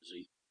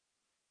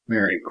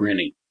Mary,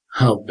 grinning.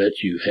 I'll bet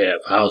you have.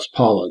 How's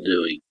Paula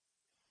doing?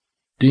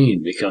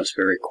 Dean becomes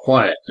very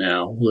quiet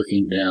now,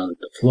 looking down at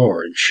the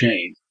floor in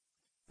shame.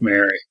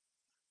 Mary.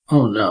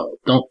 Oh no,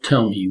 don't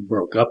tell me you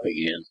broke up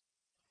again.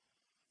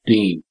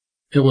 Dean.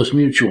 It was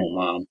mutual,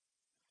 Mom.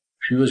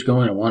 She was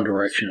going in one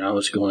direction, I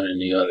was going in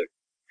the other.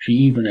 She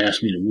even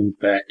asked me to move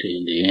back to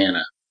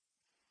Indiana.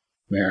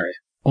 Mary.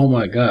 Oh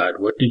my God,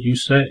 what did you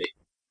say?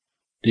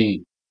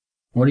 Dean.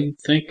 What do you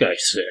think I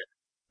said?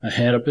 I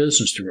had a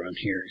business to run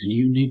here, and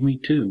you need me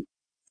too.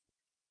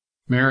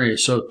 Mary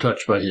is so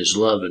touched by his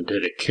love and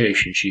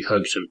dedication, she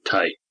hugs him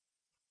tight.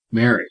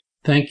 Mary.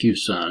 Thank you,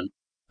 son.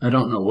 I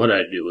don't know what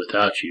I'd do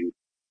without you.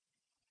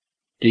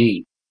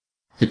 Dean.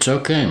 It's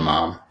okay,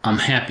 Mom. I'm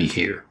happy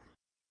here.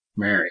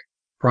 Mary.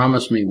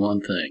 Promise me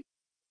one thing.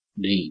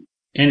 Dean.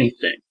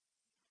 Anything.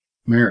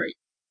 Mary.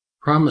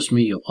 Promise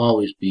me you'll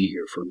always be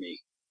here for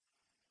me.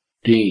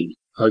 Dean,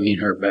 hugging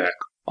her back.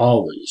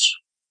 Always.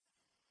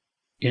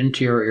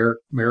 Interior,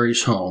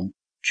 Mary's home,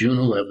 June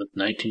 11th,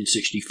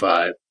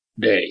 1965,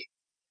 day.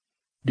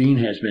 Dean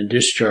has been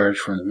discharged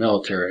from the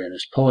military and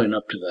is pulling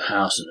up to the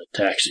house in a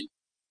taxi.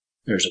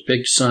 There's a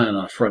big sign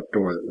on the front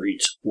door that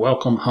reads,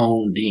 Welcome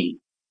home, Dean.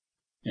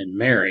 And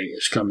Mary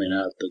is coming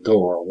out the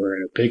door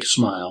wearing a big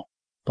smile,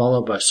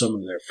 followed by some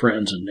of their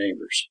friends and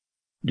neighbors.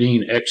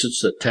 Dean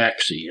exits the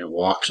taxi and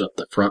walks up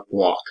the front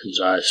walk, his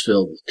eyes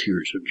filled with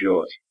tears of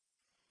joy.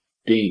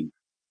 Dean.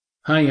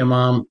 Hiya,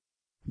 Mom.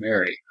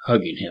 Mary,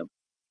 hugging him.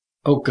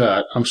 Oh,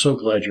 God, I'm so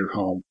glad you're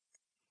home.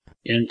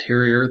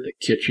 Interior, the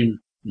kitchen,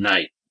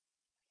 night.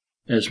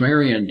 As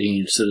Mary and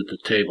Dean sit at the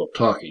table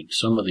talking,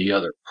 some of the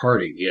other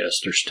party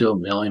guests are still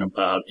milling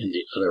about in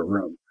the other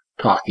room,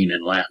 talking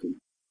and laughing.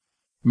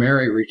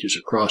 Mary reaches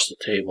across the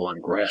table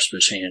and grasps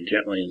his hand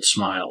gently and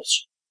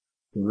smiles.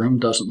 The room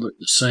doesn't look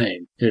the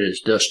same. It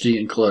is dusty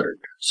and cluttered,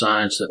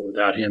 signs that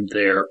without him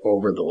there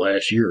over the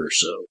last year or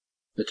so,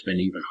 it's been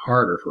even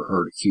harder for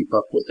her to keep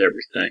up with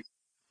everything.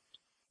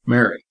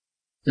 Mary.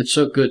 It's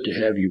so good to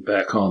have you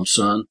back home,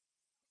 son.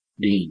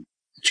 Dean.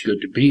 It's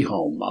good to be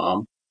home,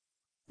 Mom.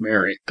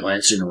 Mary,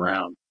 glancing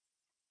around.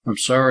 I'm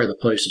sorry the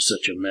place is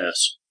such a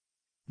mess.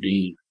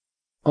 Dean.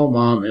 Oh,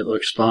 Mom, it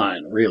looks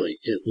fine, really.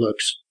 It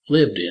looks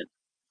lived in.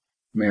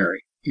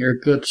 Mary. You're a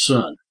good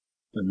son,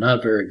 but not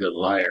a very good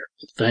liar,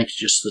 but thanks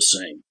just the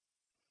same.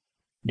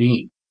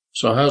 Dean.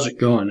 So how's it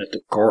going at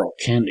the Coral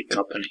Candy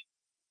Company?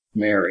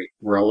 Mary,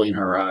 rolling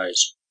her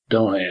eyes.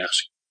 Don't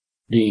ask.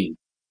 Dean.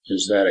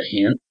 Is that a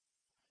hint?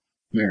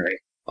 Mary.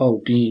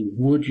 Oh, Dean,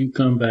 would you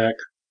come back?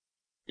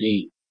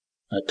 Dean.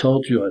 I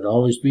told you I'd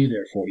always be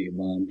there for you,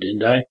 Mom,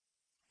 didn't I?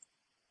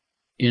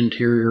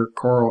 Interior,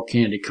 Coral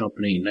Candy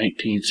Company,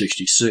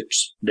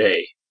 1966,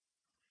 day.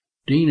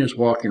 Dean is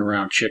walking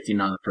around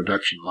checking on the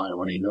production line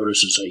when he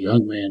notices a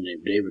young man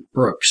named David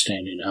Brooks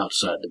standing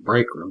outside the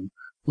break room,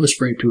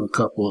 whispering to a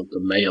couple of the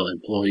male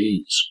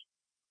employees.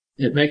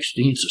 It makes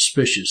Dean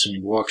suspicious, and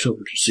he walks over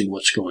to see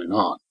what's going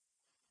on.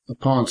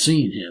 Upon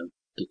seeing him,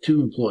 the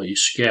two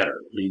employees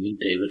scatter, leaving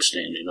David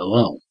standing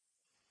alone.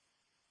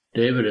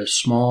 David is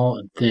small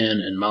and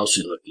thin and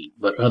mousy-looking,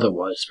 but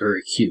otherwise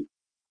very cute.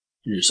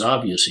 It is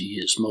obvious he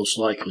is most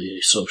likely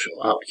a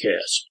social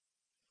outcast.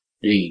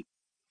 Dean.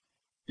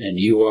 And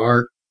you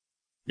are?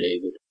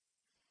 David.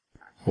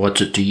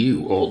 What's it to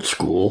you, old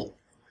school?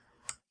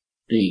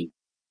 Dean.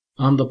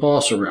 I'm the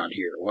boss around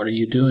here. What are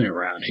you doing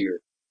around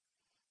here?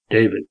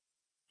 David.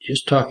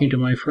 Just talking to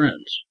my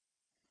friends.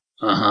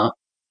 Uh-huh.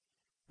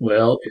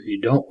 Well, if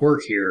you don't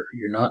work here,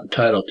 you're not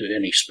entitled to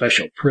any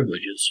special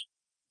privileges.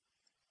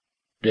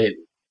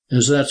 David.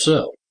 Is that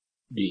so?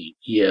 Dean.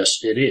 Yes,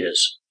 it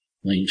is.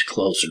 Leans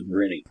closer,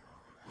 grinning.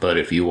 But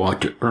if you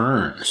want to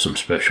earn some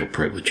special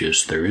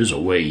privileges, there is a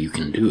way you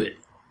can do it.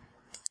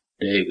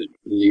 David,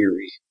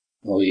 leery.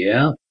 Oh,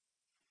 yeah?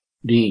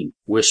 Dean,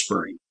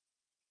 whispering.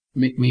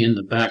 Meet me in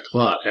the back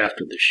lot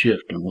after the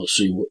shift and we'll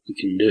see what we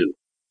can do.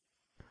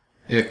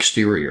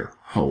 Exterior,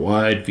 a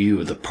wide view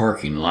of the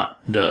parking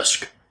lot,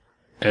 dusk.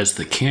 As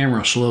the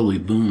camera slowly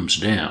booms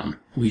down,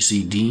 we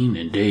see Dean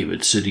and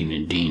David sitting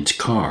in Dean's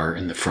car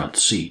in the front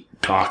seat,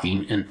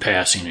 talking and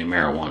passing a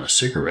marijuana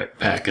cigarette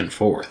back and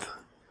forth.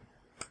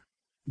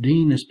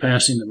 Dean is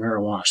passing the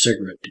marijuana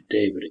cigarette to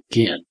David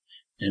again,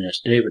 and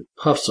as David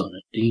puffs on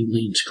it, Dean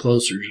leans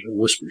closer and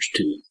whispers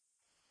to him.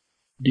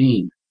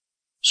 Dean,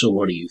 so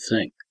what do you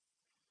think?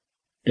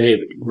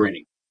 David,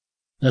 grinning.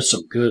 That's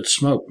some good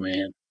smoke,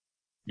 man.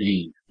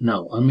 Dean,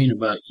 no, I mean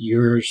about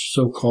your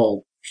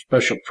so-called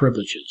special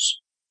privileges.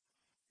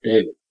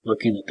 David,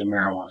 looking at the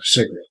marijuana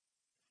cigarette.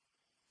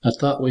 I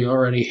thought we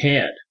already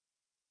had.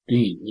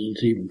 Dean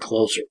leans even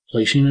closer,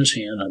 placing his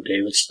hand on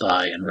David's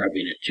thigh and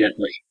rubbing it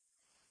gently.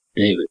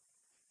 David,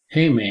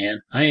 hey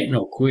man, I ain't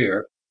no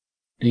queer.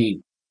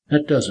 Dean,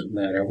 that doesn't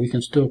matter. We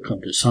can still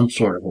come to some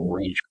sort of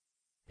arrangement.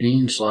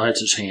 Dean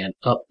slides his hand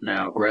up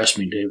now,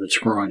 grasping David's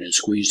groin and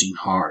squeezing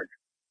hard.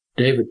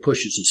 David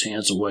pushes his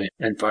hands away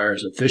and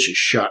fires a vicious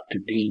shot to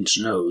Dean's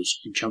nose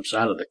and jumps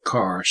out of the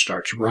car and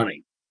starts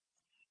running.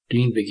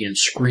 Dean begins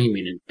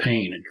screaming in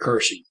pain and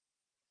cursing.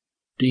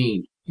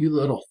 Dean, you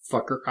little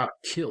fucker, I'll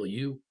kill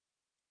you.